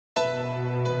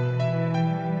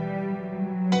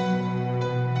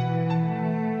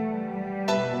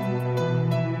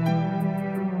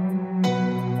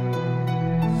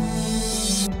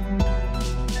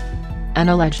An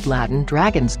alleged Latin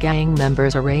Dragons gang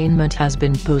member's arraignment has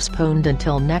been postponed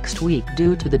until next week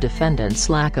due to the defendant's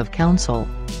lack of counsel.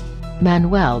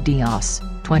 Manuel Diaz,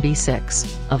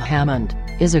 26, of Hammond,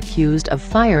 is accused of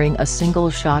firing a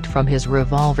single shot from his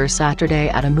revolver Saturday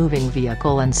at a moving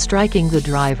vehicle and striking the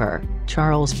driver,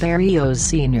 Charles Berrios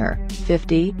Sr.,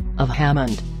 50, of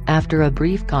Hammond, after a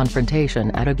brief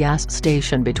confrontation at a gas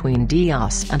station between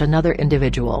Diaz and another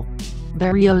individual.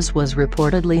 Berrios was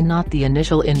reportedly not the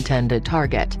initial intended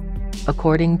target.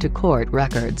 According to court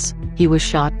records, he was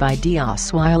shot by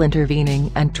Diaz while intervening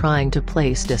and trying to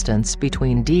place distance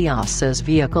between Diaz's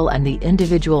vehicle and the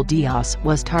individual Diaz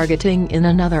was targeting in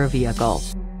another vehicle.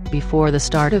 Before the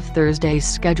start of Thursday's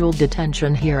scheduled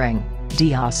detention hearing,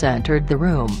 Diaz entered the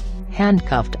room,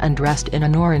 handcuffed and dressed in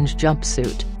an orange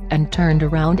jumpsuit, and turned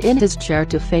around in his chair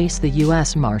to face the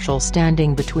U.S. Marshal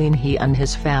standing between he and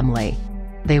his family.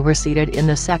 They were seated in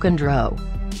the second row.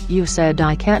 "You said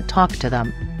I can't talk to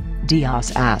them?"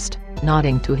 Diaz asked,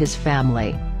 nodding to his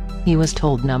family. He was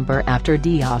told number after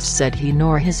Diaz said he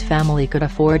nor his family could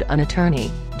afford an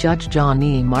attorney. Judge John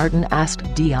E. Martin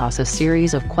asked Diaz a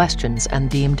series of questions and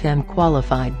deemed him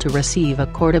qualified to receive a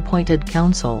court-appointed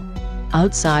counsel.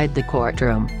 Outside the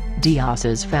courtroom,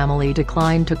 Diaz's family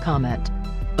declined to comment.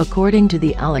 According to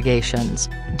the allegations,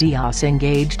 Diaz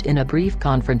engaged in a brief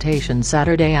confrontation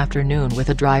Saturday afternoon with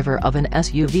a driver of an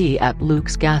SUV at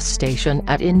Luke's gas station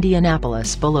at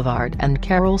Indianapolis Boulevard and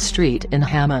Carroll Street in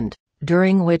Hammond,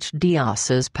 during which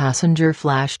Diaz's passenger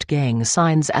flashed gang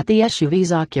signs at the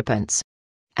SUV's occupants.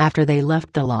 After they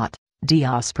left the lot,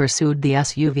 Diaz pursued the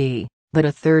SUV, but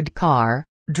a third car,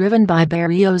 driven by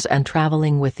Berrios and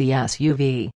traveling with the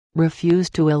SUV,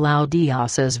 refused to allow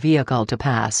Diaz's vehicle to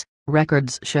pass,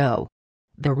 records show.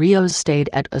 The Rios stayed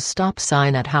at a stop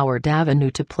sign at Howard Avenue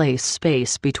to place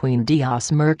space between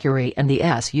Diaz Mercury and the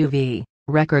SUV,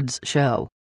 records show.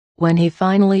 When he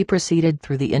finally proceeded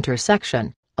through the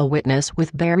intersection, a witness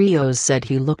with Berrios said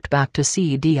he looked back to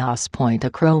see Diaz point a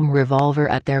chrome revolver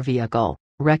at their vehicle,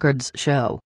 records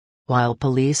show. While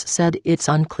police said it's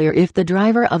unclear if the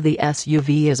driver of the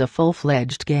SUV is a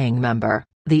full-fledged gang member,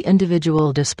 the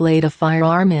individual displayed a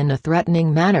firearm in a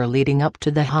threatening manner leading up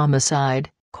to the homicide,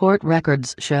 court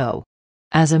records show.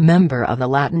 As a member of the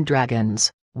Latin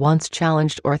Dragons, once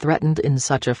challenged or threatened in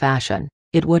such a fashion,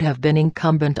 it would have been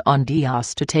incumbent on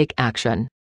Diaz to take action.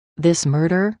 This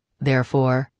murder,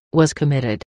 therefore, was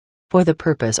committed for the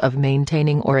purpose of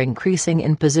maintaining or increasing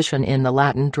in position in the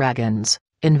Latin Dragons,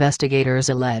 investigators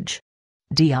allege.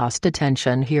 Diaz's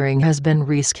detention hearing has been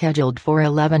rescheduled for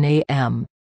 11 a.m.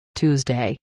 Tuesday.